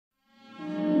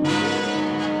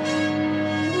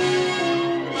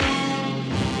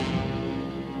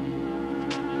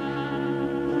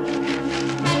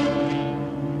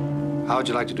would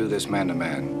you like to do this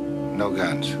man-to-man? No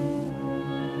guns.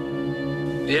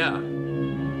 Yeah.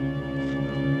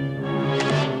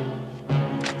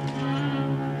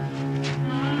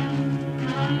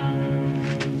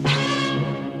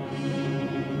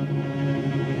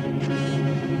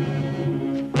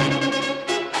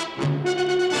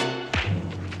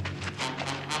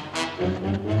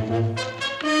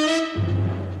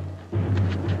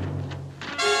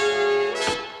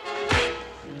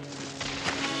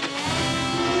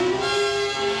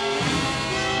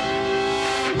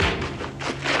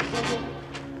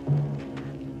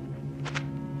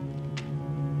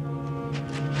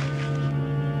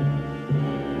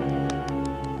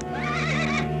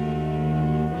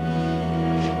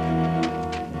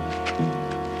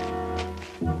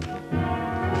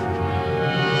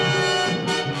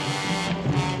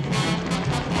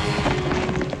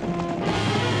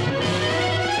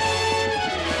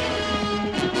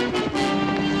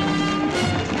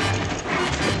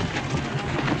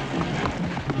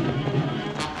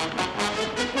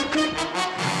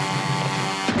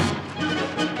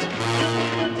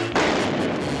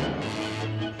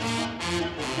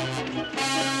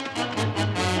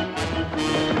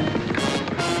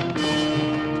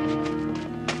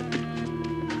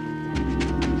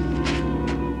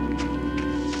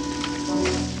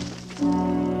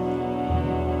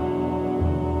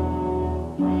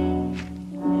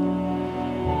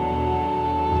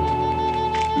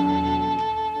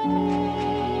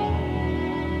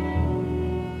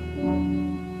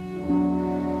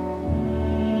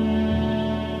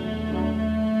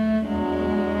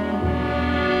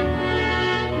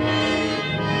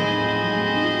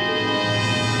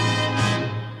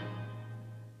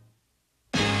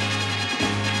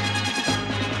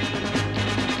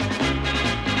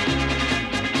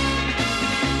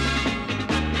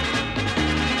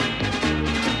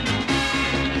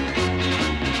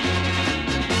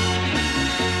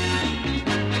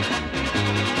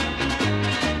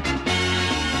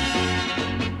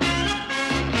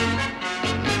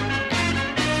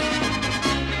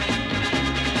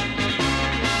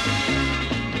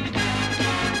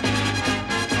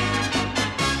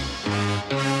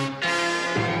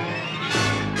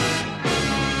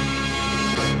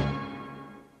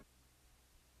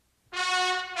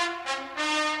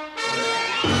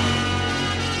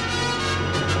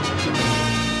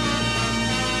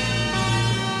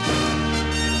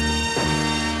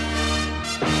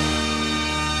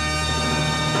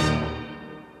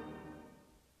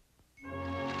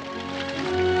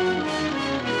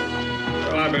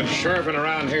 I've been sheriffing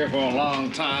around here for a long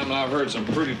time, and I've heard some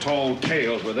pretty tall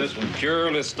tales, but this one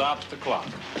purely stops the clock.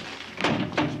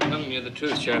 Telling you the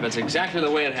truth, Sheriff. It's exactly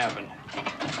the way it happened.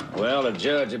 Well, the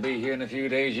judge will be here in a few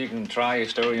days. You can try your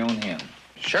story on him.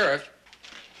 Sheriff?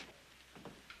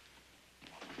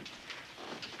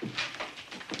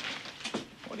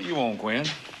 What do you want, Quinn?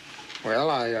 Well,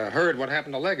 I heard what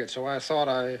happened to Leggett, so I thought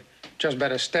I just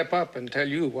better step up and tell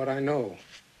you what I know.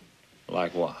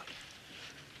 Like what?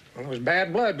 Well, there was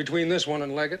bad blood between this one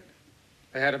and Leggett.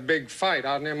 They had a big fight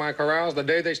out near my corrals the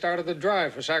day they started the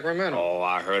drive for Sacramento. Oh,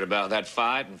 I heard about that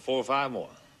fight and 4 or 5 more.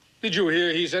 Did you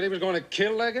hear he said he was going to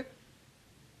kill Leggett?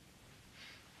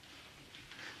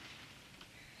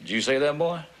 Did you say that,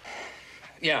 boy?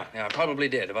 Yeah, I probably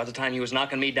did. About the time he was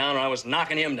knocking me down or I was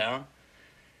knocking him down.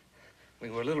 We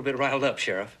were a little bit riled up,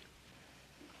 Sheriff.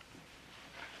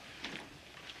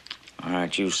 All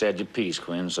right, you said your piece,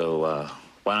 Quinn, so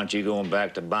why don't you go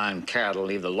back to buying cattle,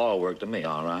 leave the law work to me,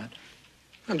 all right?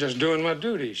 I'm just doing my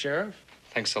duty, Sheriff.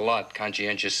 Thanks a lot,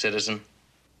 conscientious citizen.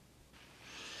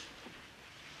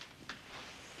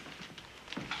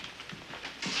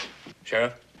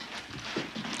 Sheriff?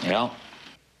 Yeah?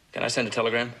 Can I send a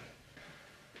telegram?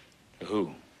 To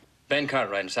who? Ben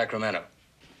Cartwright in Sacramento.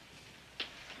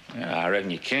 Yeah, I reckon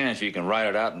you can if you can write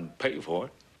it out and pay for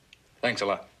it. Thanks a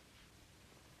lot.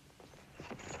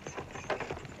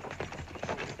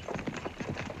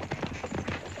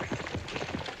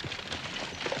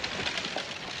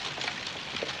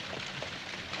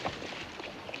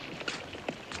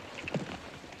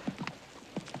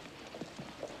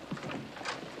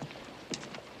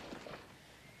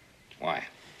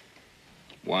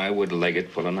 Why would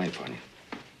Leggett pull a knife on you?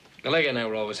 The Leggett and I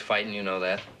were always fighting, you know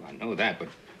that. Well, I know that, but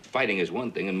fighting is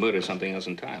one thing and murder is something else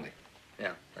entirely.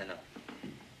 Yeah, I know.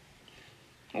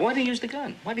 Why'd he use the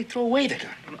gun? Why'd he throw away the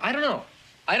gun? I don't know.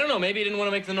 I don't know. Maybe he didn't want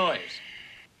to make the noise.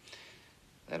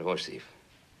 That horse thief.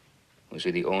 Was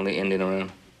he the only Indian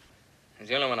around? He's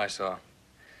the only one I saw.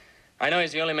 I know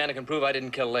he's the only man who can prove I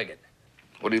didn't kill Leggett.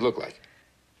 What did he look like?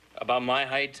 About my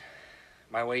height,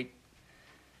 my weight,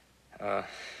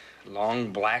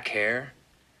 long black hair.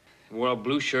 Wore a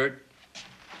blue shirt,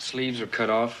 sleeves were cut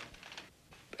off,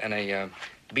 and a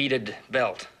beaded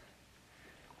belt.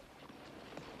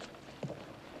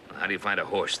 How do you find a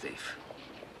horse thief?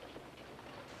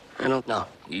 I don't know.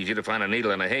 Easy to find a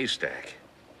needle in a haystack.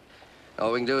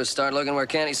 All we can do is start looking where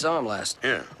Canty saw him last.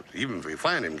 Yeah, even if we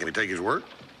find him, can he take his word?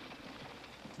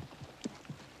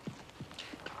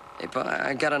 Hey, Pa,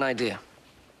 I got an idea.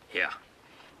 Yeah.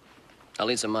 I'll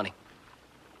need some money.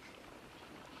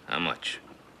 How much?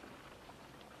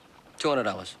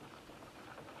 $200.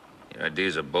 Your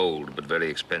ideas are bold, but very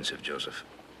expensive, Joseph.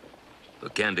 For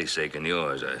Candy's sake and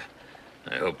yours,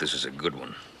 I hope this is a good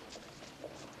one.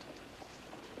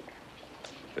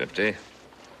 50?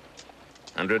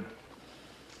 100?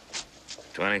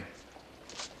 20?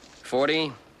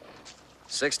 40,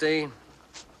 60,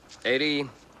 80,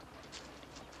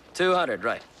 200,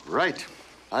 right. Right.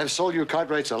 I've sold you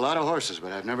Cartwrights a lot of horses,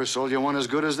 but I've never sold you one as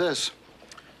good as this.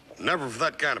 Never for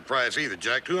that kind of price either,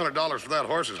 Jack. $200 for that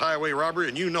horse is highway robbery,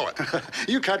 and you know it.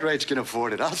 You Cartwrights can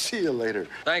afford it. I'll see you later.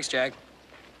 Thanks, Jack.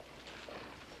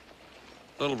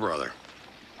 Little brother,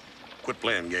 quit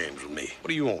playing games with me. What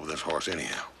do you want with this horse,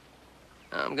 anyhow?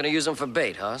 I'm gonna use him for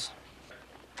bait, Hoss.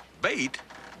 Bait?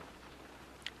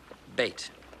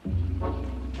 Bait.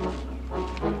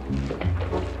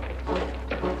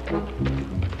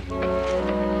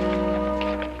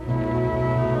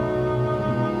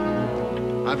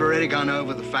 I've already gone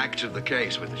over the facts of the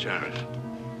case with the sheriff.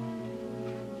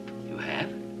 You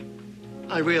have?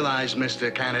 I realized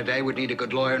Mr. Canada would need a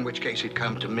good lawyer, in which case he'd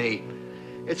come to me.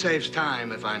 It saves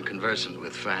time if I'm conversant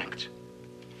with facts.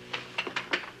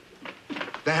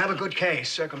 They have a good case,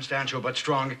 circumstantial but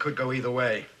strong. It could go either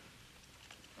way.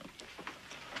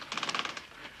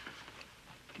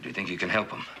 Do you think you can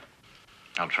help him?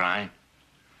 I'll try.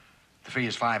 The fee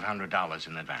is $500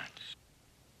 in advance.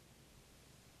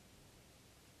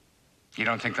 You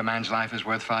don't think the man's life is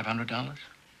worth $500?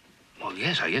 Well,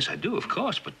 yes, I do, of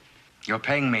course, but... You're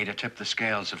paying me to tip the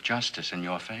scales of justice in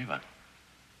your favor.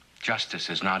 Justice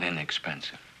is not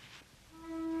inexpensive.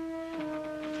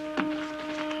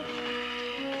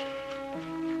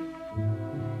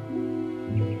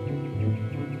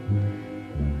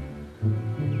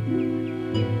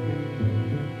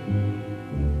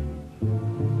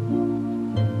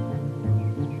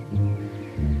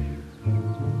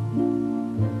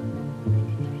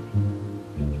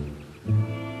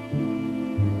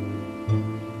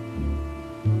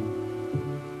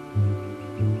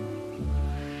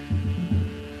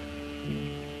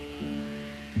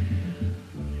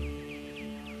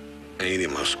 Ain't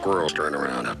him a squirrel stirring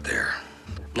around up there?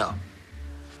 No.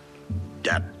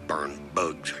 Dat burn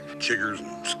bugs, chiggers and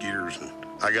mosquitoes, and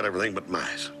I got everything but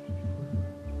mice.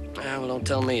 Well, don't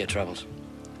tell me your troubles.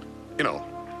 You know,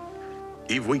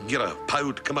 even if we can get a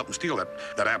Paiute to come up and steal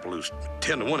that apple who's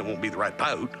 10 to 1, it won't be the right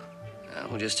Paiute.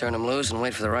 We'll just turn him loose and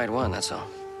wait for the right one, that's all.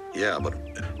 Yeah, but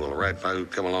will the right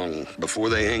Paiute come along before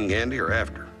they hang Gandy or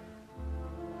after?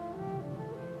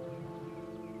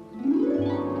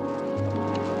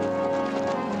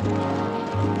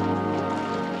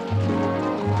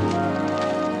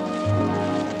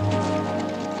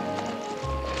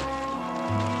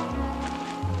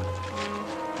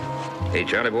 Hey,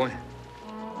 Charlie boy.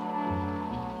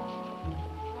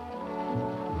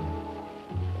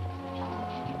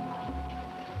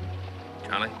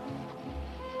 Charlie?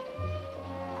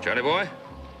 Charlie boy?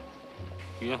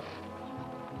 Yeah.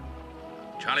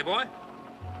 Charlie boy?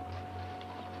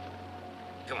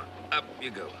 Come on, up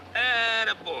you go.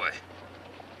 Atta boy.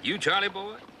 You Charlie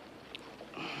boy?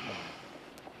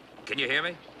 Can you hear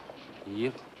me?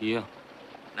 Yep, yeah.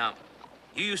 Now,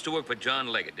 you used to work for John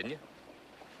Leggett, didn't you?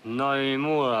 Not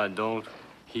anymore, I don't.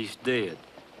 He's dead.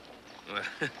 Well,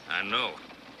 I know.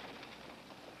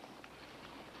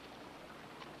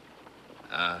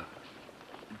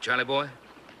 Charlie boy?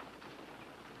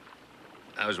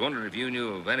 I was wondering if you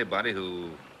knew of anybody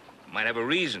who might have a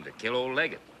reason to kill old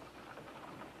Leggett.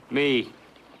 Me.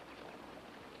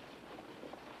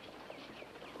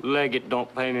 Leggett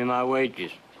don't pay me my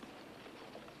wages.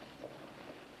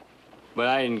 But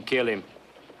I didn't kill him.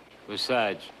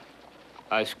 Besides,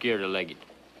 I scared of Leggett.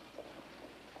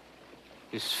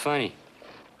 It's funny.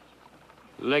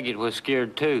 Leggett was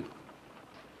scared too.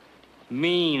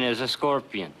 Mean as a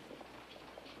scorpion.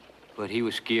 But he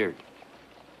was scared.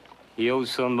 He owed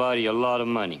somebody a lot of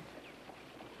money.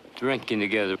 Drinking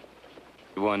together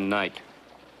one night.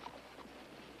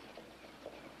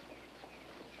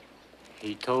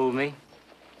 He told me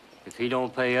if he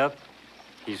don't pay up,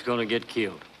 he's gonna get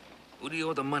killed. Who do you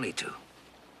owe the money to?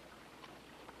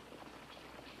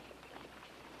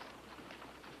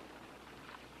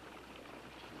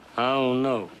 I don't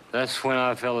know. That's when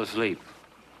I fell asleep.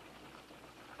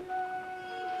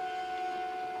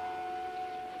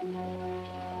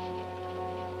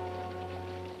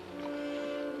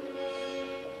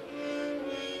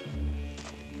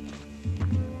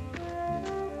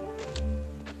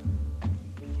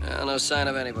 No sign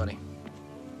of anybody.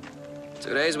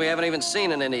 2 days we haven't even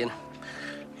seen an Indian.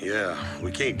 Yeah,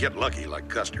 we can't get lucky like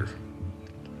Custer.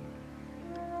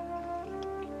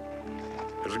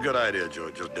 It was a good idea, Joe.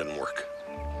 It just didn't work.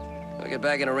 We'll get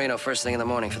back into Reno first thing in the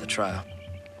morning for the trial.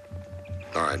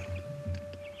 All right.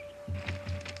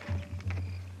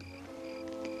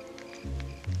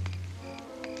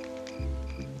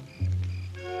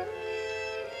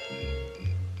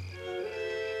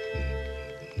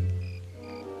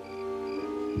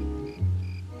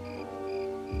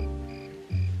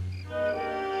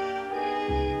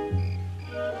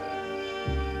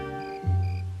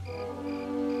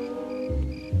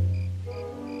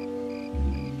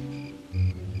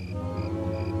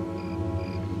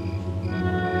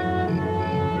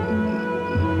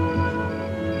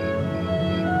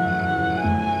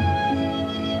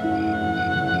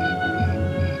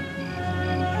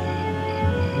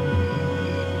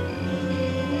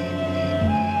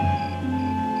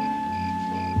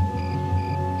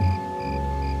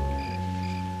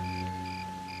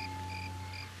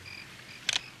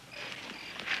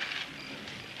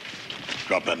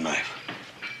 Drop that knife.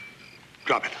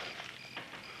 Drop it.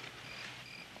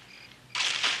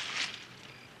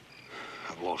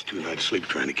 I've lost 2 nights' sleep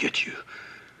trying to get you.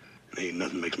 And ain't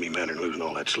nothing makes me madder than losing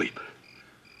all that sleep.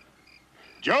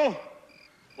 Joe?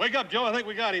 Wake up, Joe. I think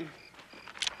we got him.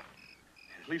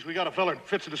 At least we got a fella that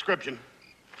fits the description.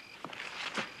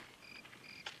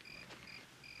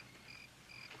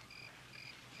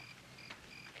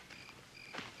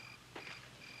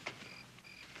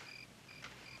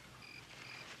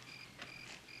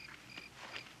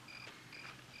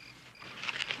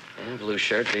 Blue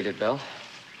shirt, beaded belt.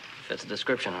 Fits the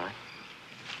description, all right.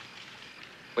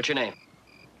 What's your name?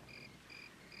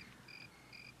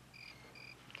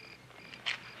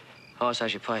 Hoss,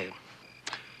 how's your Paiute?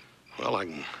 Well, I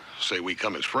can say we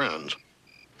come as friends.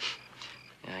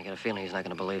 Yeah, I got a feeling he's not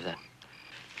going to believe that.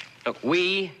 Look,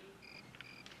 we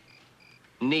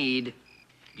need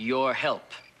your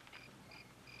help.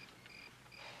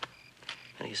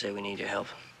 How do you say we need your help?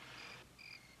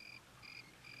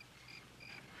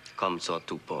 Come so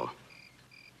tu po.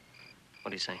 What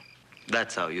do you say?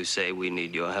 That's how you say we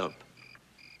need your help.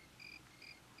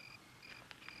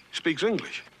 Speaks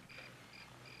English.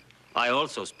 I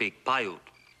also speak Paiute,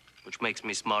 which makes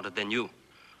me smarter than you.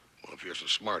 Well, if you're so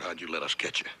smart, how'd you let us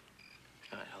catch you?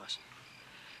 All right, Hoss.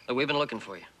 Look, we've been looking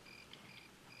for you.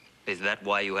 Is that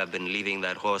why you have been leaving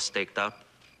that horse staked out?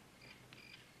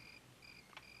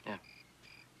 Yeah.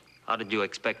 How did you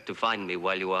expect to find me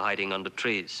while you were hiding under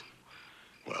trees?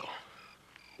 Well,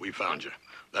 we found you.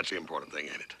 That's the important thing,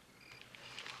 ain't it?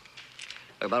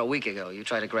 About a week ago, you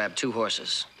tried to grab 2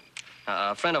 horses.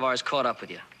 A friend of ours caught up with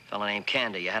you. A fella named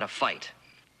Candy. You had a fight.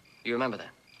 You remember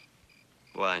that?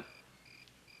 Why?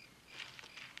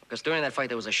 Because during that fight,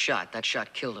 there was a shot. That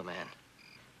shot killed a man.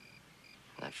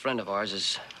 That friend of ours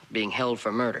is being held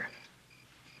for murder.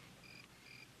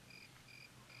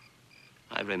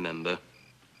 I remember.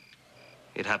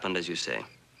 It happened as you say.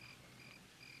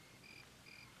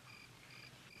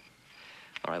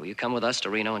 All right, will you come with us to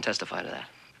Reno and testify to that?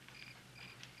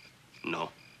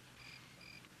 No.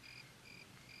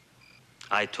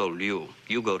 I told you,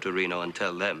 you go to Reno and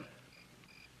tell them.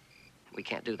 We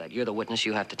can't do that. You're the witness.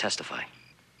 You have to testify.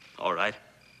 All right.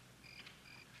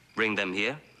 Bring them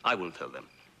here. I will tell them.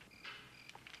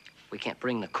 We can't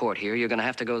bring the court here. You're going to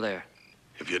have to go there.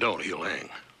 If you don't, he'll hang.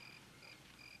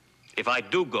 If I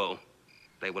do go,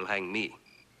 they will hang me.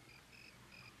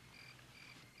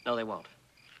 No, they won't.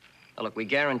 Now, look, we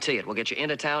guarantee it. We'll get you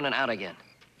into town and out again.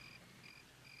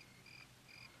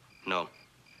 No.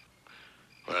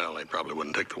 Well, they probably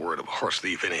wouldn't take the word of a horse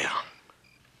thief anyhow.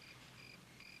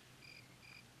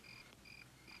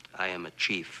 I am a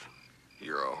chief.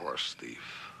 You're a horse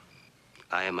thief.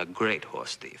 I am a great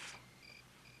horse thief.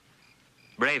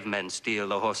 Brave men steal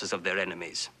the horses of their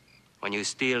enemies. When you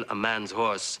steal a man's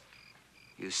horse,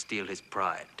 you steal his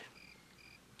pride.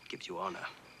 It gives you honor.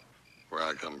 Where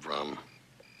I come from,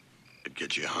 it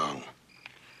gets you hung.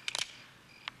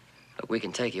 Look, we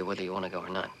can take you whether you want to go or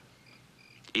not.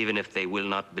 Even if they will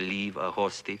not believe a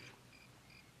horse thief?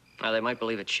 Now, they might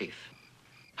believe a chief.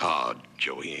 Oh,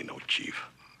 Joe, he ain't no chief.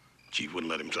 Chief wouldn't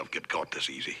let himself get caught this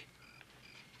easy.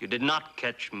 You did not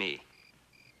catch me.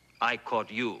 I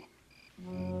caught you.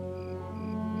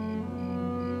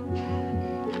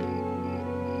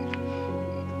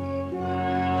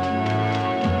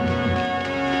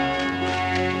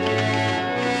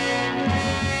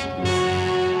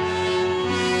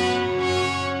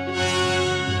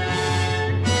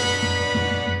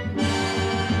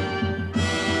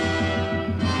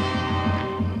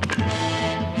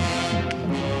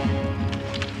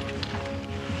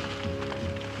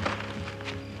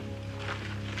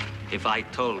 If I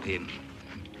told him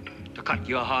to cut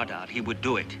your heart out, he would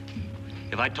do it.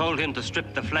 If I told him to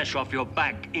strip the flesh off your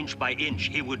back inch by inch,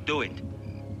 he would do it.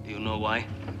 Do you know why?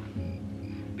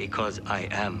 Because I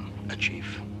am a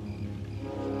chief.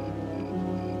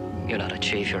 You're not a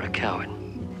chief, you're a coward.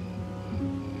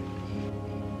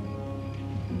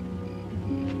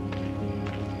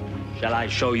 Shall I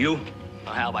show you?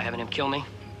 Well, how, by having him kill me?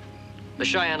 The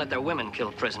Cheyenne let their women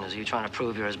kill prisoners. Are you trying to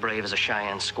prove you're as brave as a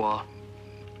Cheyenne squaw?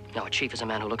 No, a chief is a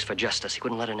man who looks for justice. He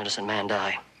wouldn't let an innocent man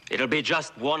die. It'll be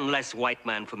just one less white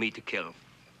man for me to kill.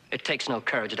 It takes no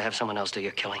courage to have someone else do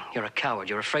your killing. You're a coward.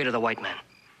 You're afraid of the white man.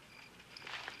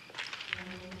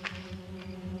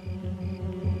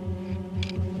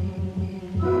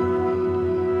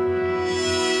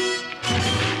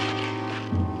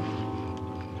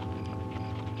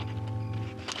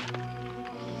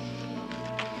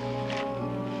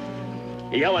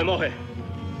 Yawa moje.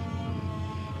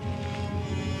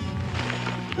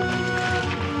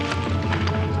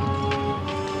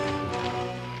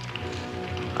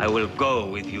 I will go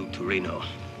with you to Reno.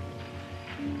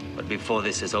 But before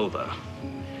this is over,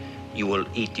 you will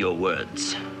eat your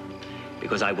words,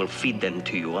 because I will feed them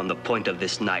to you on the point of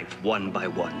this knife, one by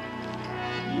one.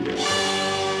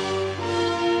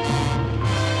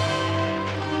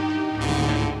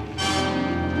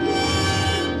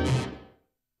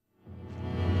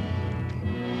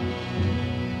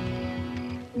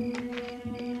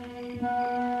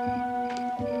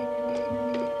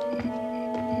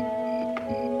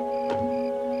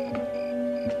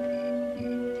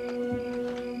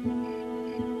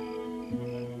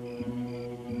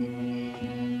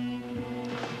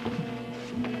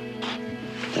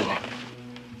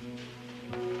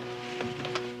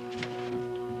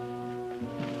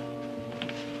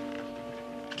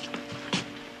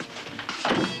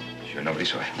 Sure nobody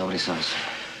saw it? Nobody saw us.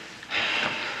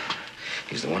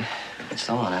 He's the one? It's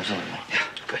the one, absolutely. Yeah,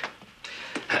 good.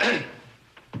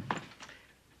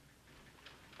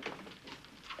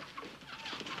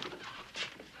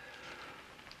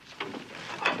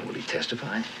 Will he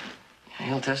testify? Yeah,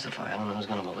 he'll testify. I don't know who's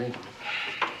gonna believe him.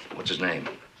 What's his name?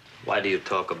 Why do you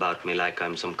talk about me like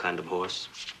I'm some kind of horse?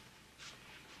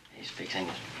 He speaks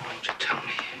English. Why don't you tell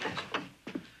me?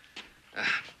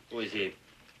 Who is he?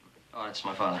 Oh, that's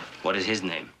my father. What is his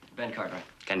name? Ben Cartwright.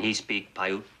 Can he speak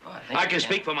Paiute? Oh, think I he can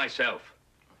speak for myself.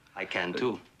 I can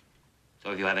too.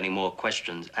 So if you have any more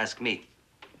questions, ask me.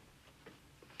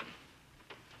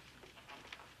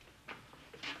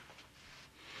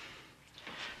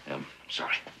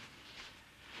 Sorry.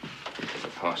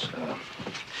 Boss,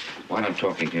 while I'm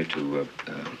talking here to,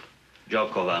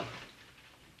 Jokova.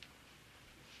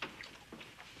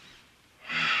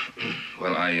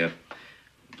 well, I,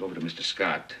 go over to Mr.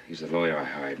 Scott. He's the lawyer I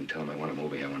hired, and tell him I want him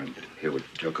over here. I want to hear what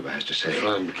Jokova has to say.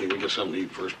 Fine, but can we get something to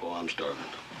eat first, Paul? I'm starving.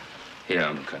 Yeah,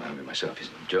 I'm kind of hungry myself.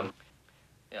 Joe?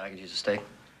 Yeah, I could use a steak.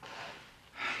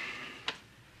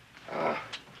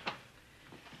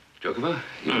 Jokova,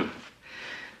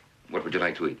 what would you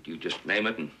like to eat? You just name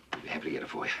it, and we'll be happy to get it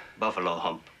for you. Buffalo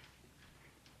hump.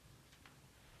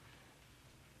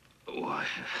 Oh, I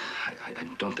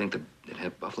don't think that they'd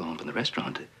have buffalo hump in the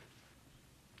restaurant.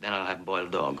 Then I'll have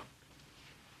boiled dog.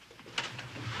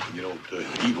 You don't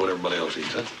eat what everybody else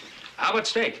eats, huh? How about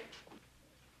steak?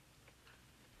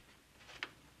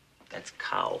 That's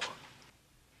cow.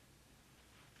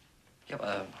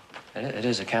 Yeah, it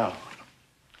is a cow.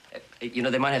 You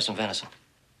know, they might have some venison.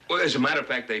 Well, as a matter of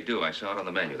fact, they do. I saw it on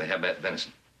the menu. They have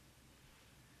venison.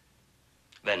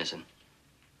 Venison.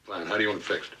 Fine, how do you want it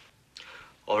fixed?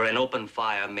 Or an open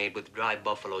fire made with dry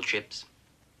buffalo chips.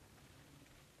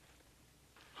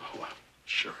 Oh, well,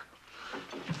 sure.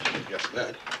 I guess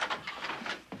that.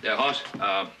 Yeah, Hoss,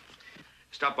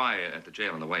 stop by at the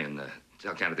jail on the way and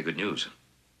tell Canada the good news.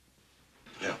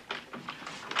 Yeah.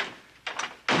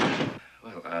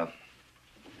 Well,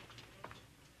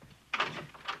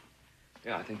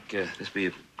 yeah, I think this be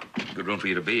a good room for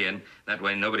you to be in. That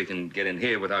way nobody can get in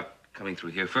here without coming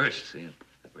through here first. See?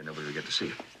 That way nobody will get to see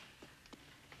you.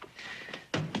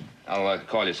 I'll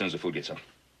call you as soon as the food gets up.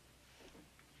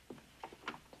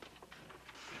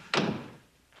 Oh,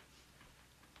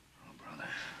 brother.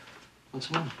 What's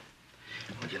the matter?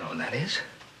 Well, you know what that is?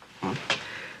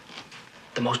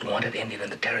 The most wanted Indian in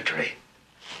the territory.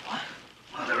 What?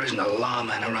 Well, there isn't a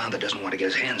lawman around that doesn't want to get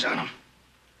his hands on him.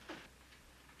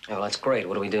 Oh, well, that's great.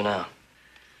 What do we do now?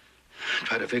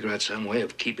 Try to figure out some way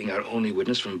of keeping our only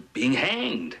witness from being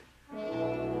hanged.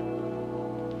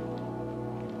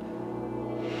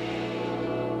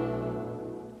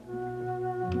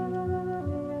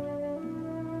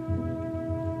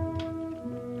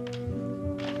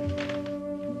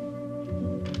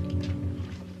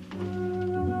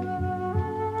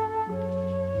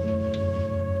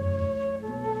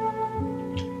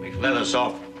 Leather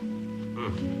soft. You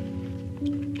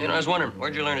know, I was wondering,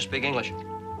 where'd you learn to speak English?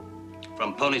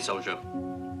 From Pony Soldier.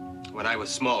 When I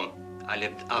was small, I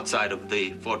lived outside of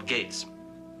the fort gates.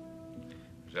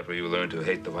 Is that where you learned to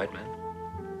hate the white man?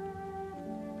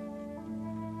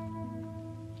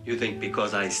 You think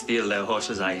because I steal their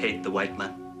horses, I hate the white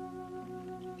man?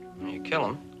 You kill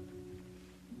him.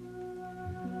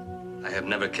 I have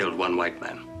never killed one white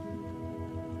man.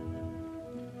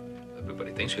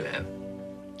 Everybody thinks you have.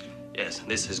 Yes,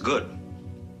 this is good.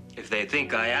 If they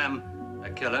think I am a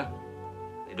killer,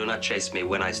 they do not chase me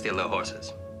when I steal their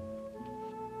horses.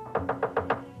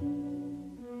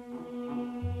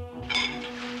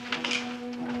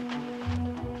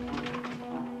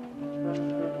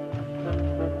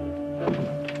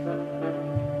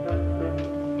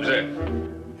 Who's there?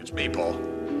 It's me, Paul.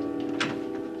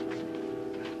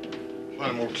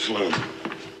 Climb over to the saloon.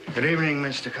 Good evening,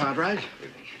 Mr. Cartwright.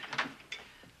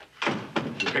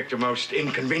 You picked a most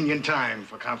inconvenient time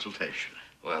for consultation.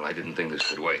 Well, I didn't think this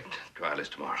could wait. Trial is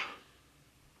tomorrow.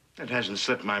 It hasn't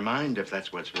slipped my mind, if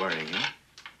that's what's worrying you.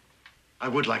 I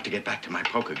would like to get back to my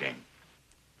poker game.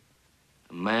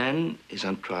 A man is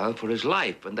on trial for his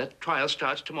life, and that trial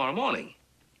starts tomorrow morning.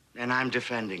 And I'm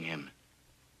defending him.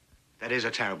 That is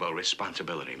a terrible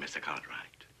responsibility, Mr. Cartwright.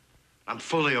 I'm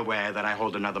fully aware that I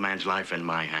hold another man's life in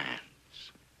my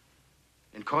hands.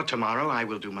 In court tomorrow, I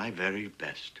will do my very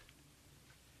best.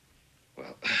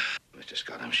 Well, Mr.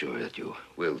 Scott, I'm sure that you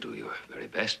will do your very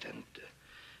best, and as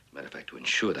a matter of fact, to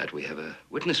ensure that, we have a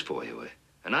witness for you,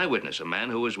 an eyewitness, a man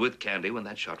who was with Candy when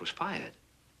that shot was fired.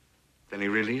 Then he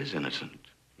really is innocent.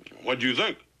 What do you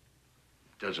think?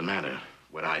 Doesn't matter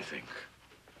what I think.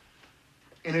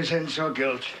 Innocence or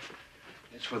guilt,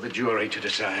 it's for the jury to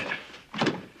decide.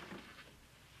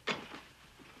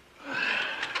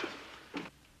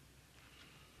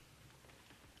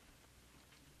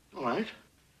 All right.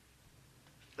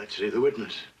 Let's see the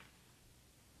witness.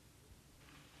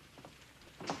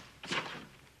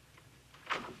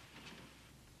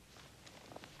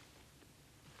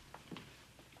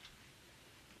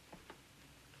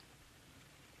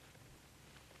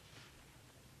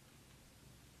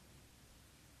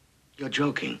 You're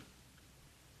joking.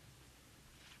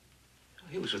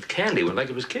 He was with Candy when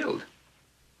Leggett was killed.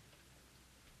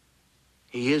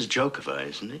 He is Jokover,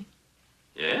 isn't he?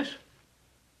 Yes?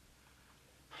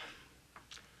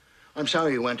 I'm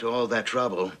sorry you went to all that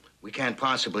trouble. We can't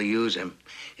possibly use him.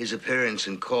 His appearance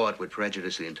in court would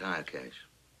prejudice the entire case.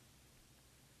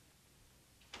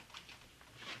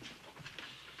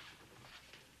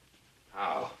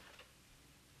 How?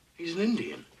 He's an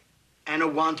Indian and a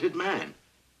wanted man.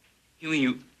 You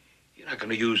mean you're not going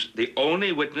to use the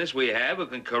only witness we have who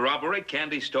can corroborate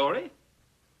Candy's story?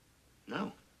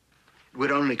 No. It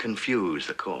would only confuse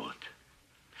the court.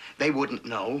 They wouldn't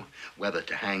know whether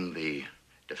to hang the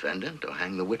defendant or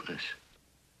hang the witness.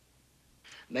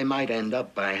 They might end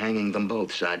up by hanging them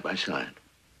both side by side.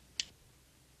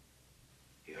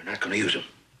 You're not going to use him?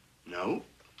 No.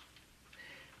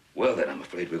 Well, then, I'm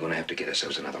afraid we're going to have to get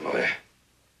ourselves another lawyer.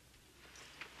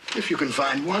 If you can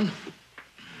find one.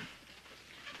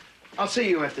 I'll see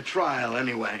you at the trial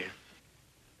anyway.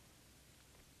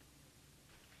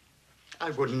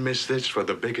 I wouldn't miss this for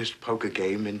the biggest poker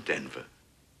game in Denver.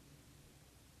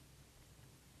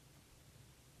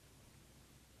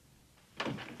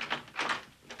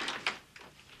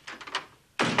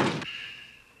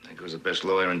 There goes the best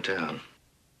lawyer in town.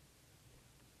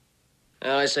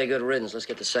 Well, I say good riddance. Let's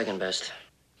get the second best.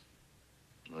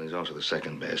 Well, he's also the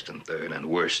second best and third and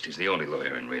worst. He's the only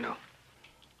lawyer in Reno.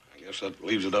 I guess that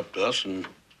leaves it up to us and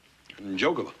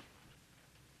Jokover.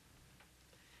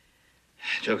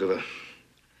 Jokover,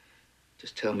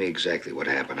 just tell me exactly what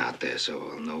happened out there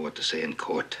so I'll know what to say in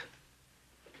court.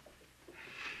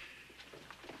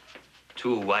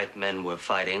 Two white men were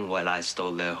fighting while I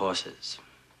stole their horses.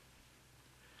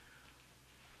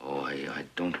 Oh, I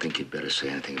don't think you'd better say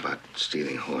anything about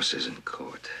stealing horses in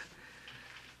court.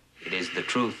 It is the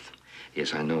truth.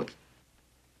 Yes, I know it.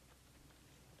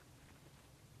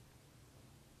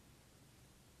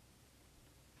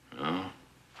 No?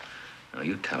 No,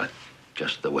 you tell it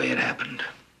just the way it happened.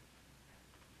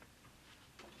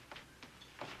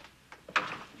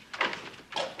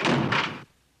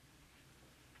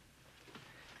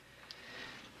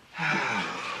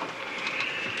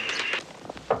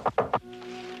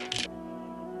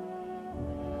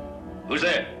 Who's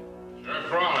there? Sheriff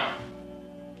Crawley.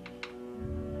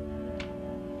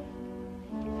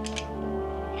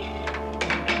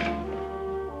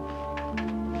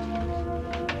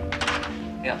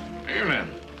 Yeah. Evening.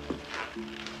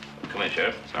 Come Come in,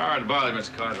 Sheriff. Sorry to bother you,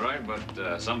 Mr. Cartwright,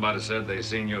 but somebody said they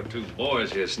seen your two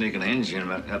boys here sneaking an engine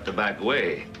up the back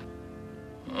way.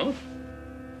 Oh?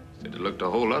 Said it looked a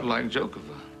whole lot like Joker.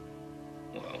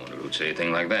 Well, I wonder who'd say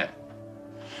anything like that.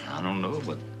 I don't know,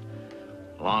 but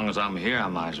as long as I'm here, I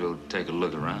might as well take a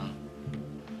look around.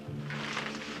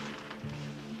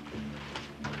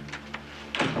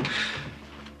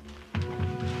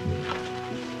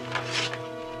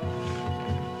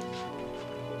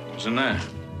 What's in there?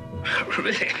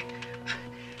 Really?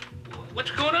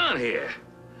 What's going on here?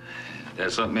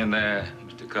 There's something in there,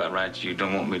 Mr. Cartwright, you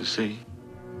don't want me to see?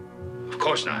 Of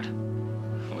course not.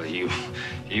 Well, you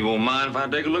won't mind if I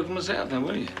take a look for myself then,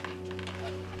 will you?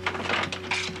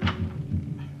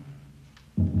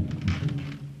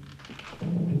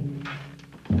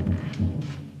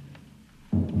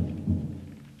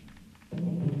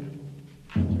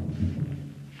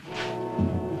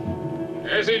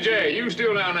 S.E.J., you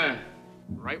still down there?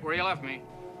 Right where you left me.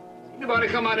 Anybody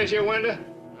come out this here window?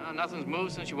 Nothing's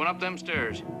moved since you went up them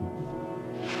stairs.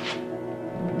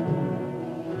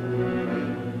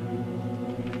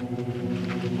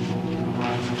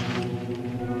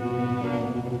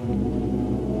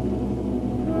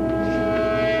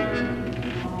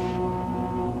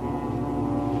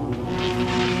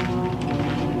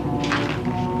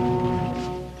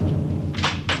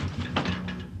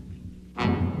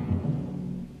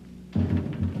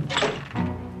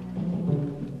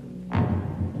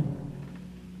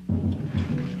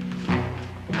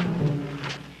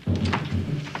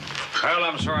 Well,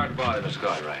 I'm sorry to bother you, Mr.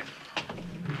 Cartwright.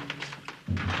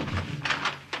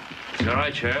 You all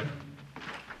right, Sheriff?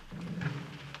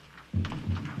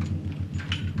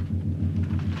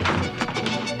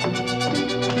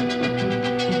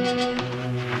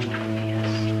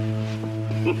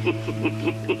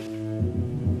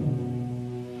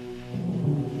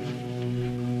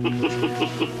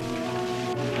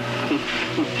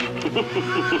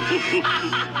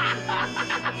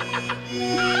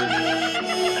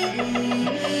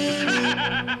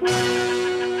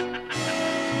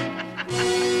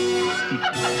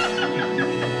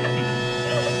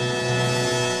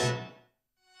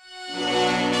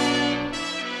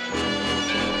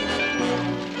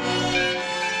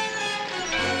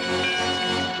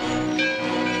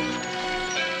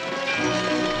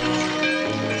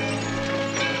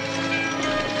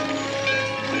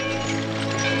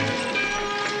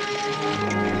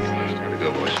 Time to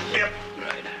go, boys. Yep.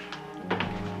 Right.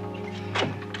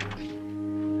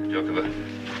 Joker,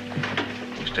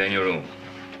 you stay in your room.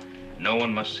 No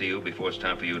one must see you before it's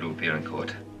time for you to appear in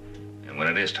court. And when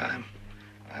it is time,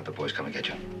 I'll have the boys come and get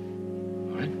you.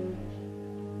 All right?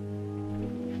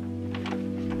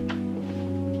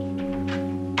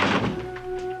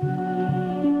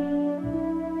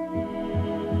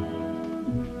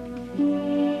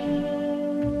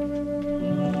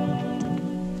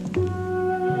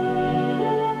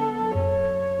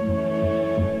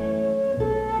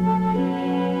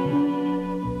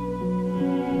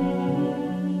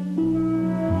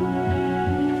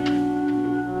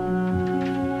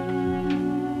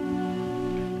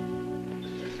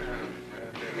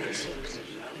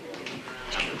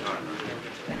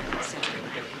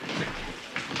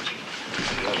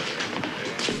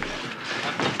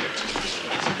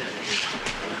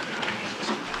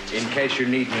 In case you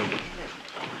need me.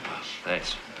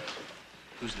 Thanks.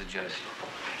 Who's the judge?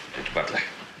 Judge Butler.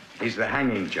 He's the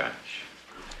hanging judge.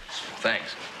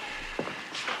 Thanks. One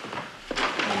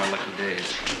of my lucky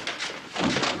days.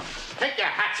 Take your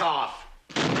hats off.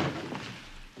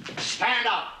 Stand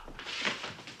up.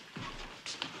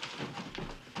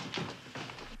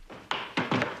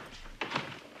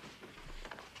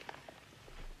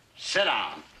 Sit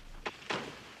down.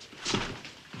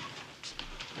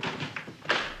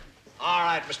 All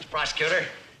right, Mr. Prosecutor.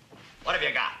 What have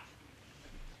you got?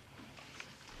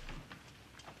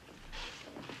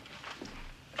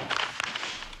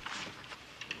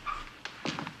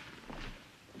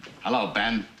 Hello,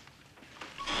 Ben.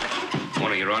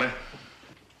 Morning, Your Honor.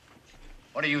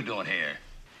 What are you doing here?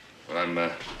 Well, I'm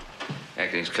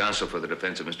acting as counsel for the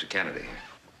defense of Mr. Kennedy.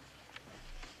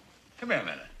 Come here a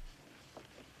minute.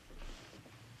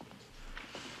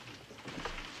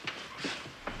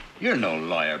 You're no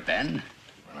lawyer, Ben.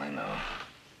 Well, I know.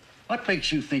 What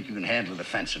makes you think you can handle the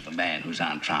defense of a man who's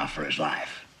on trial for his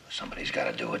life? Somebody's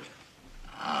got to do it.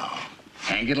 Oh,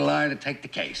 can't get a lawyer to take the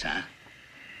case, huh?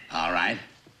 All right.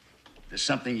 There's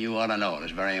something you ought to know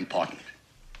that's very important.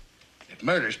 If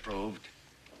murder's proved,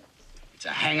 it's a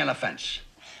hanging offense.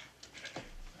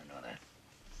 I know that.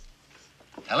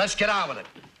 Now, let's get on with it.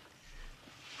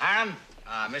 Hiram,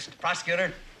 Mr.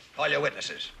 Prosecutor, call your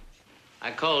witnesses. I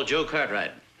called Joe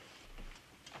Cartwright.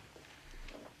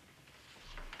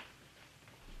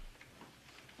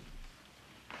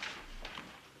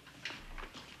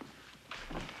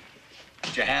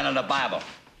 Put your hand on the Bible.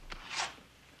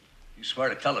 You swear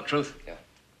to tell the truth? Yeah.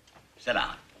 Sit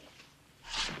down.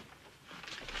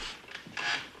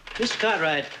 Mr.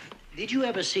 Cartwright, did you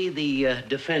ever see the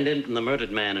defendant and the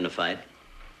murdered man in a fight?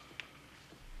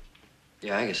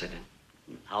 Yeah, I guess I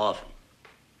did. How often?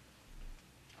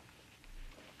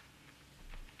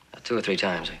 2 or 3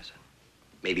 times, I guess.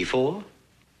 Maybe 4?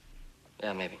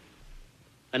 Yeah, maybe.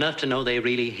 Enough to know they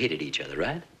really hated each other,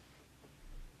 right?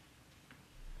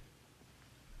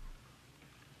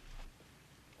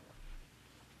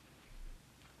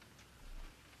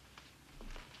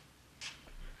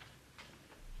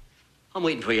 I'm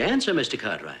waiting for your answer, Mr.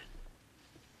 Cartwright.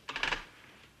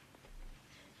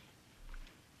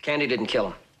 Candy didn't kill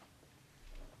him.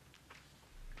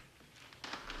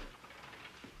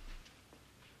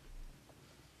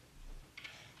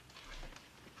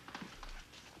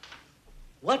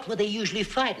 What were they usually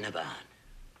fighting about?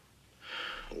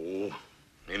 Oh,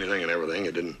 anything and everything.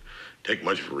 It didn't take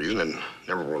much of a reason and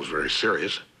never was very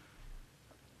serious.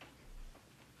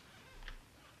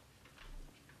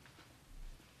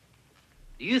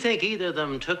 Do you think either of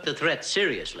them took the threat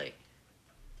seriously?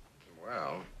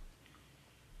 Well,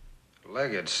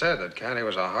 Leggett said that Candy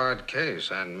was a hard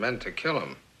case and meant to kill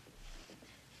him.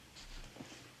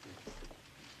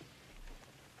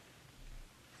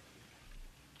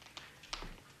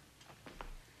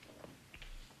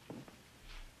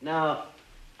 Now,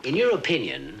 in your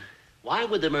opinion, why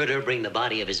would the murderer bring the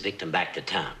body of his victim back to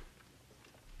town?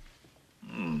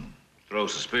 Throw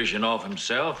suspicion off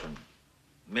himself and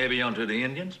maybe onto the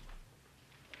Indians.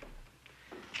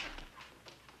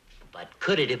 But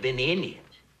could it have been the Indians?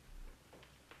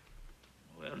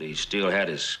 Well, he still had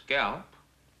his scalp.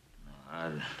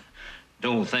 I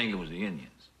don't think it was the Indians.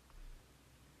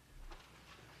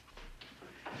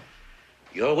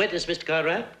 Your witness, Mr.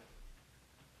 Cartwright?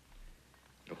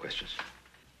 No questions.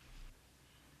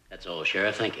 That's all,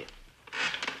 Sheriff. Thank you.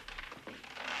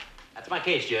 That's my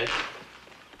case, Judge.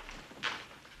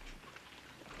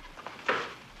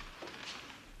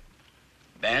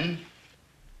 Ben?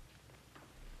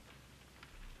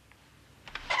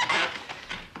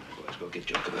 Let's go get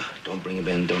Joe. Don't bring him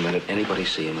in. Don't let anybody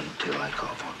see him until I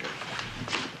call for him.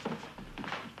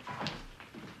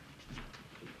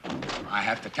 I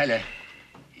have to tell you,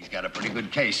 he's got a pretty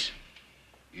good case.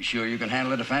 You sure you can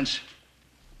handle the defense?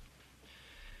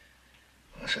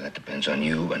 Well, so that depends on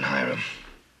you and Hiram.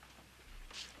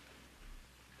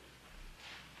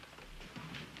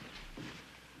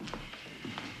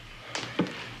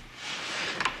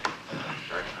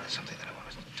 Something that I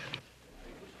want to tell you.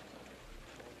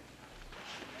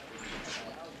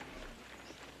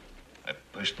 I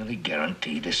personally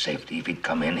guaranteed his safety if he'd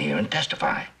come in here and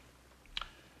testify.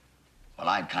 Well,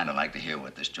 I'd kind of like to hear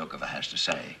what this joker has to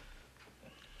say.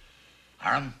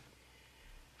 Hiram?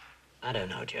 I don't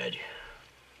know, Judge.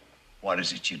 What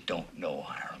is it you don't know,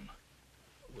 Hiram?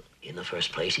 In the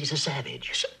first place, he's a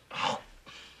savage.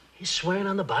 His swearing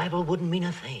on the Bible wouldn't mean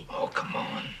a thing. Oh, come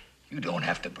on. You don't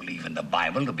have to believe in the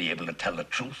Bible to be able to tell the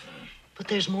truth. But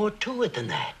there's more to it than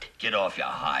that. Get off your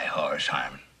high horse,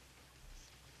 Hiram.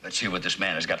 Let's hear what this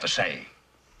man has got to say.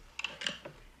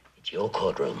 It's your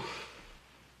courtroom.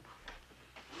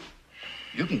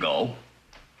 You can go.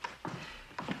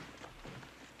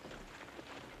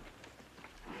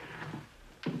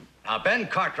 Now, Ben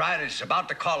Cartwright is about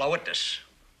to call a witness.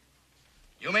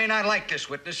 You may not like this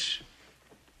witness,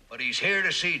 but he's here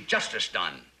to see justice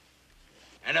done.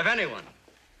 And if anyone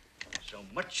so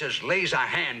much as lays a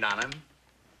hand on him,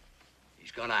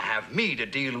 he's gonna have me to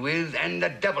deal with and the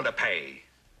devil to pay.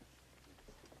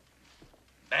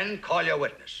 Ben, call your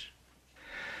witness.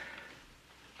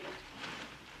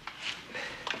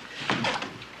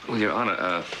 Well, Your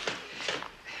Honor,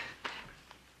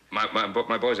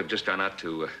 my boys have just gone out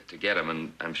to get him,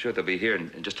 and I'm sure they'll be here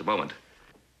in just a moment.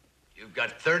 You've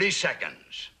got 30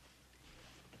 seconds.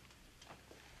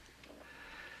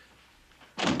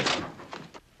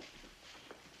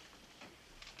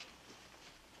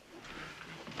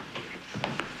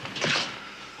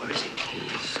 Where is he?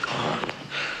 He's gone.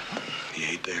 He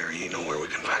ain't there. He ain't nowhere. We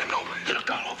can find him nowhere. You looked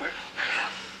all over.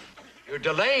 You're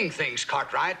delaying things,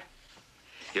 Cartwright.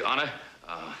 Your Honor,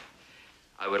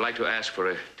 I would like to ask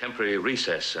for a temporary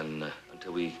recess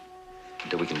until we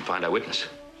can find our witness.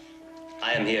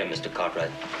 I am here, Mr.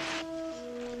 Cartwright.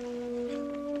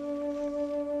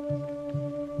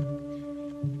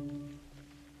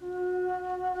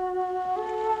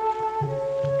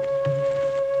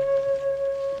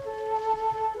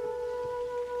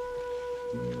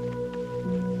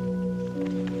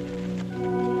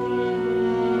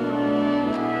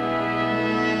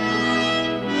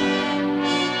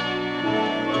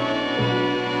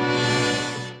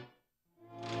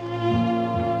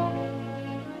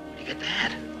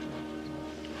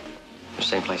 The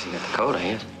same place he got the coat, I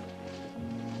guess.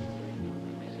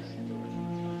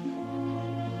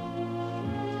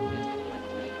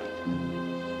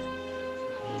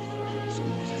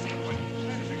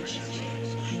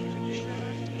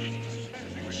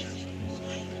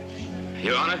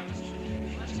 Your Honor,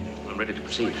 I'm ready to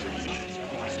proceed.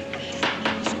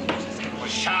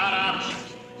 Shut up!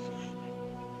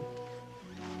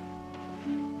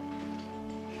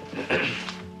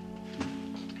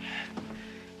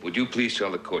 Would you please tell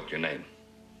the court your name?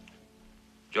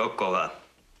 Jokova.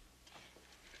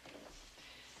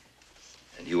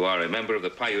 And you are a member of the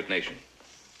Paiute Nation?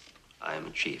 I am a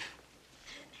chief.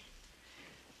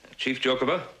 Chief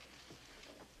Jokova,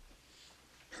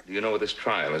 do you know what this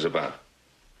trial is about?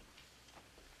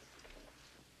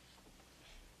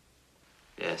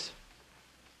 Yes.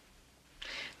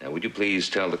 Now, would you please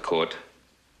tell the court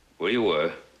where you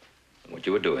were and what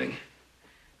you were doing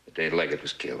the day Leggett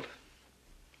was killed?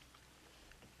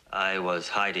 I was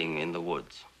hiding in the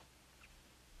woods.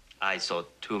 I saw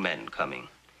two men coming.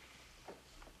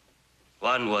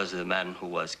 One was the man who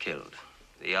was killed.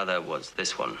 The other was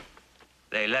this one.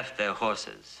 They left their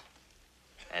horses,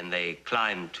 and they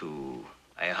climbed to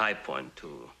a high point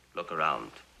to look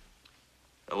around.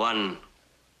 The one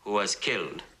who was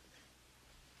killed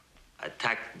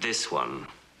attacked this one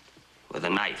with a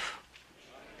knife.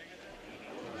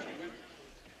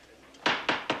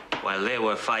 While they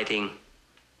were fighting,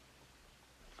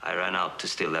 I ran out to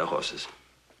steal their horses.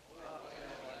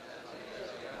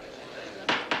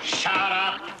 Shut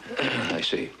up! I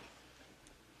see.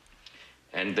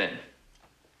 And then?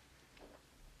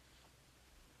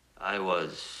 I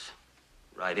was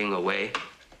riding away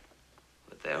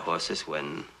with their horses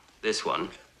when this one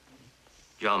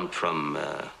jumped from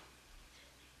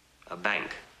a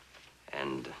bank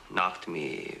and knocked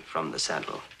me from the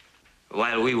saddle.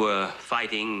 While we were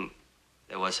fighting,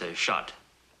 there was a shot.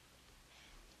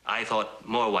 I thought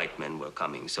more white men were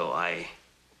coming, so I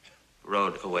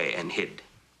rode away and hid.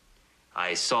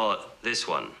 I saw this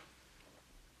one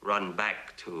run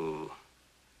back to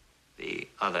the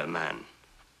other man.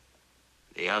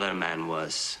 The other man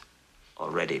was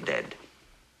already dead.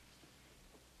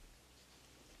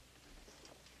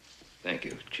 Thank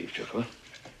you, Chief Jokova.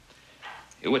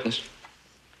 Your witness.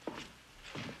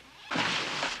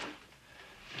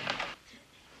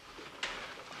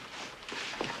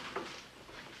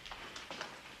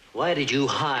 Why did you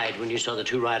hide when you saw the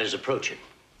two riders approaching?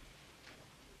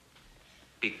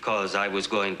 Because I was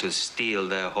going to steal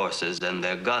their horses and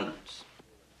their guns.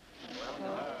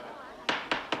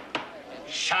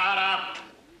 Shut up!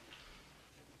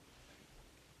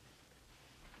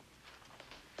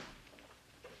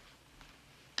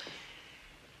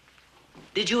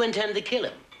 Did you intend to kill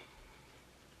him?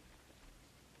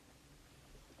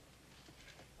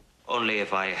 Only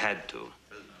if I had to.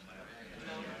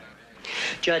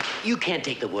 Judge, you can't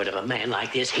take the word of a man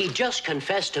like this. He just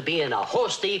confessed to being a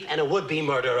horse thief and a would-be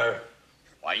murderer.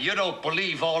 Why, you don't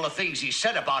believe all the things he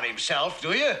said about himself,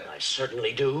 do you? I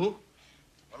certainly do.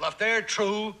 Well, if they're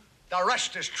true, the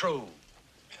rest is true.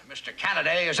 And Mr.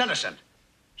 Canada is innocent.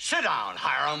 Sit down,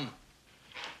 Hiram.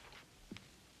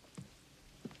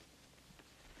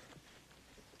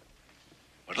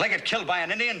 Was Leggett killed by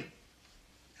an Indian?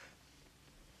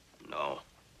 No.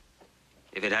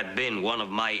 If it had been one of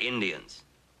my Indians,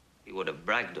 he would have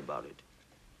bragged about it.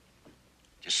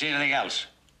 Did you see anything else?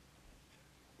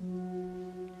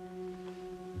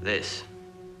 This.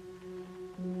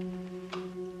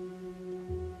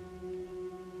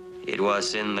 It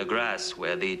was in the grass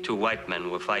where the two white men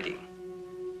were fighting.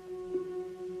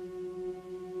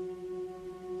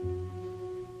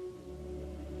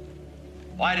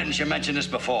 Why didn't you mention this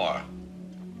before?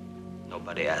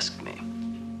 Nobody asked me.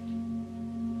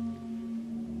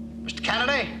 Mr.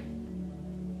 Canada?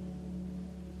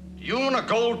 Do you own a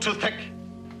gold toothpick?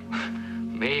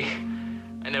 Me?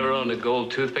 I never owned a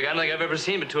gold toothpick. I don't think I've ever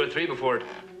seen but two or three before.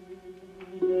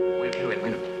 Wait a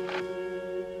minute.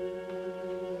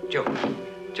 Joe,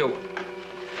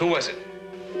 who was it?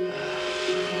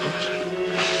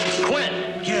 Quinn!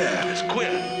 Yeah, it's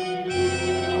Quinn.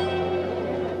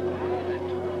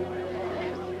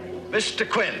 Mr.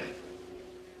 Quinn,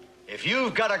 if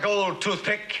you've got a gold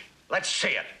toothpick, let's see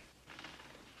it.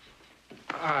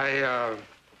 I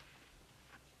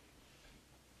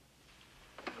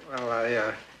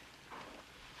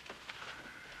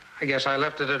guess I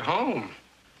left it at home.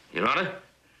 Your Honor,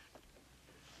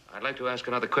 I'd like to ask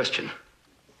another question.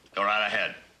 Go right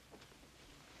ahead.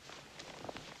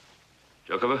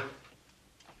 Jokova,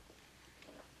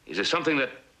 is there something that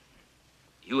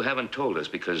you haven't told us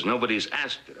because nobody's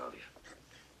asked it of you?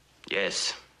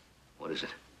 Yes. What is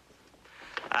it?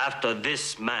 After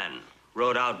this man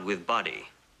rode out with body,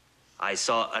 I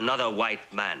saw another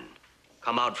white man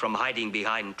come out from hiding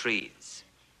behind trees.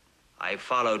 I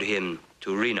followed him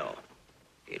to Reno.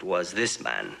 It was this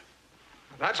man.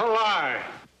 That's a lie.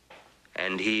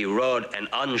 And he rode an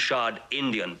unshod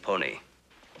Indian pony.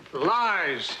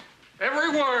 Lies. Every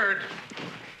word.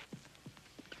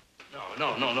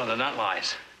 No, they're not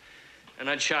lies. An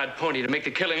unshod pony to make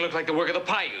the killing look like the work of the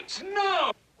Paiutes.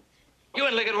 No! You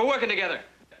and Liggett were working together.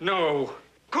 No.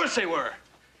 Of course they were.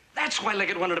 That's why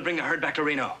Liggett wanted to bring the herd back to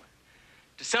Reno.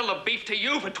 To sell the beef to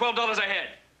you for $12 a head.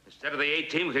 Instead of the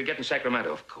 18 we could get in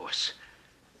Sacramento, of course.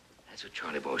 That's what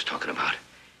Charlie Boy was talking about.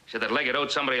 He said that Leggett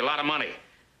owed somebody a lot of money.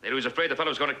 That he was afraid the fellow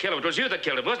was going to kill him. It was you that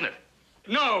killed him, wasn't it?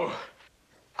 No.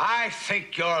 I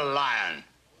think you're lying.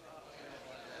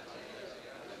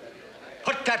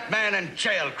 Put that man in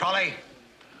jail, Crawley.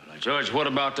 George, what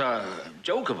about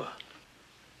Jokover?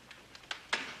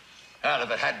 Well,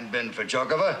 if it hadn't been for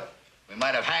Jokover, we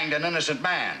might have hanged an innocent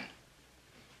man.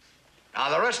 Now,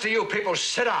 the rest of you people,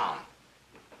 sit down.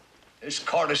 This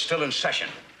court is still in session.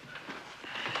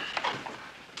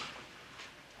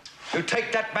 You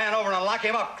take that man over and lock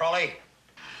him up, Crawley.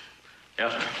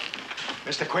 Yes, sir.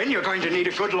 Mr. Quinn, you're going to need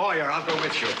a good lawyer. I'll go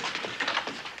with you.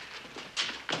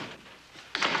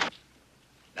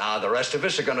 Now, the rest of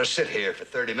us are going to sit here for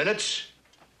 30 minutes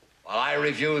while I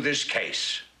review this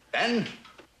case. Then,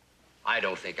 I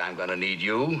don't think I'm going to need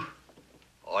you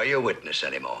or your witness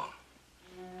anymore.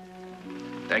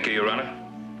 Thank you, Your Honor.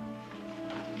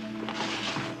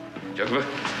 Jokover,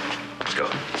 let's go.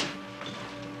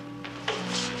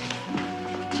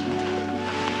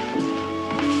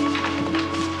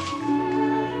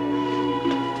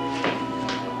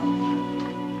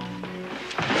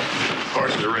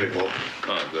 Horses are ready, Paul.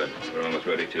 Oh, good. We're almost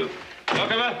ready, too.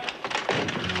 Jokover,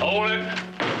 hold it.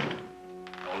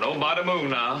 Don't nobody move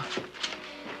now.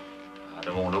 I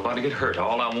don't want nobody to get hurt.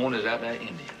 All I want is that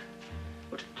Indian.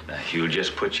 Now, you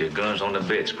just put your guns on the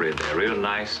bedspread there, real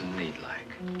nice and neat-like.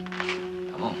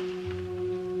 Come on.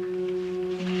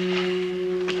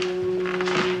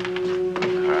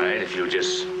 All right, if you'll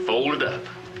just fold it up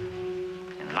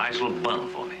in a nice little bun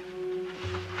for me.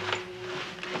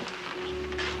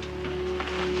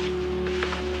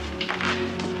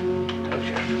 Tell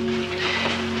Sheriff.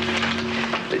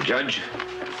 The judge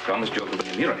promised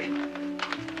Jokover immunity.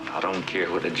 I don't care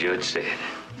what the judge said.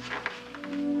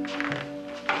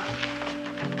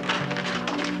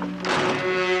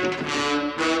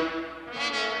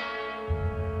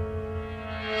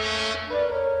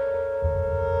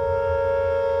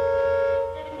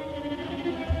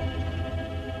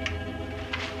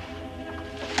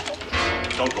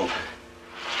 Don't move.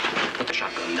 Put the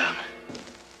shotgun down.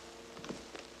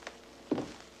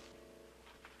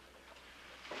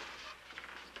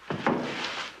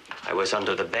 I was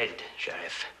under the bed,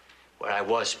 Sheriff, where I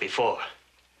was before.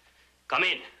 Come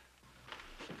in.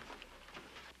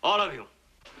 All of you.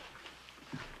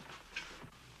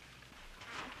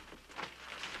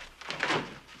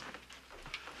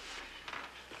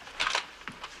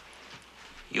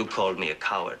 You called me a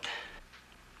coward.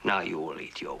 Now you will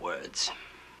eat your words.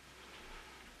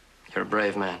 You're a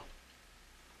brave man.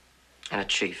 And a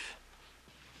chief.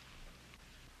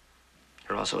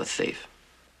 You're also a thief.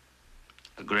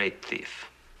 A great thief.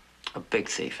 A big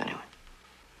thief, anyway.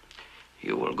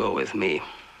 You will go with me.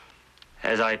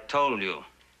 As I told you,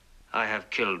 I have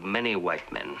killed many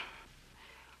white men.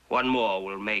 One more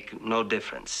will make no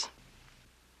difference.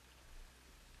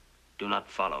 Do not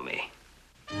follow me.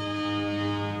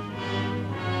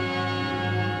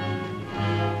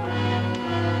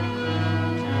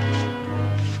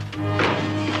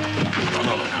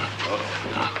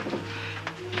 No.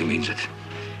 He means it.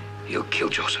 He'll kill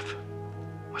Joseph.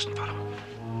 Mustn't follow him.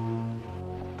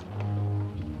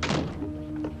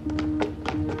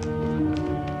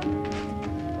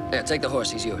 There, take the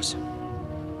horse. He's yours.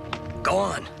 Go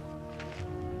on.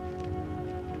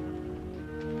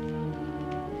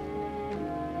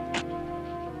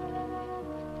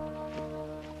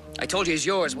 I told you he's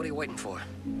yours. What are you waiting for?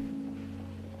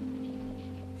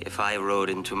 If I rode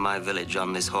into my village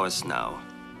on this horse now,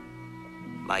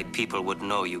 my people would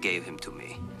know you gave him to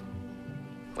me.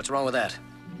 What's wrong with that?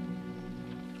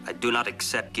 I do not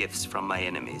accept gifts from my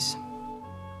enemies.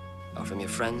 Or from your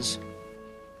friends?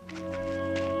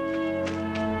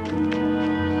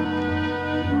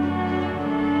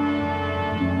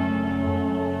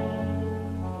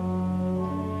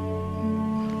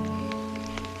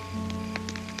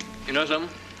 You know something?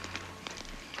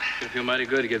 I feel mighty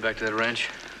good to get back to that ranch.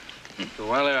 For a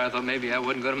while there, I thought maybe I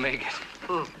wasn't going to make it.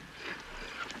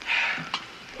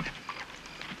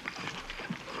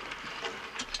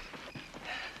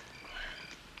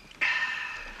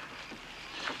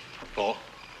 Paul.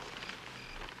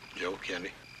 Joe,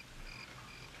 Candy.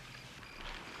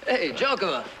 Hey,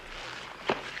 Jokova.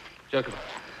 Jokova,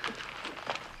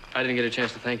 I didn't get a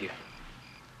chance to thank you.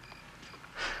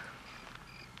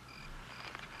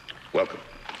 Welcome.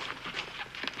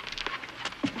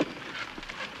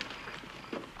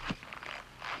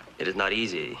 It is not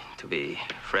easy to be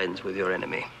friends with your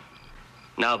enemy.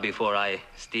 Now, before I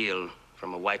steal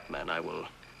from a white man, I will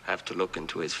have to look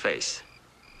into his face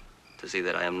to see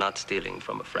that I am not stealing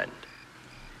from a friend.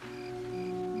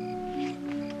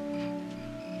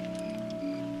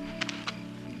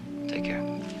 Take care.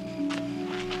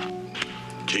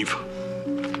 Chief.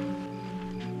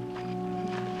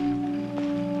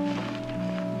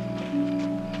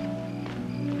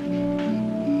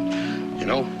 You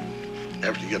know,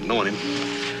 after you get knowing him,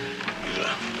 he's a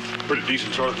pretty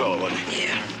decent sort of fellow, wasn't he?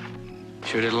 Yeah.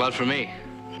 Sure did a lot for me.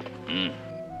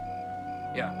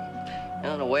 Yeah.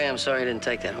 In a way, I'm sorry I didn't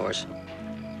take that horse.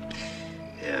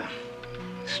 Yeah.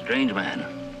 Strange man.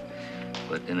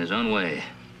 But in his own way,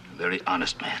 a very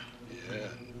honest man. Yeah.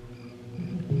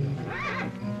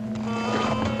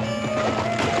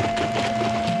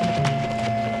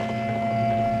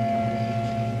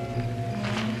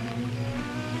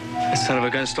 That son of a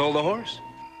gun stole the horse?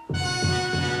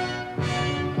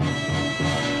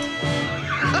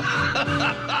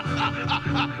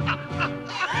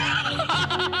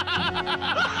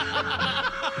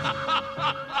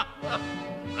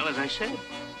 Well, as I said,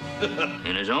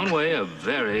 in his own way, a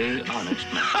very honest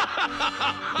man.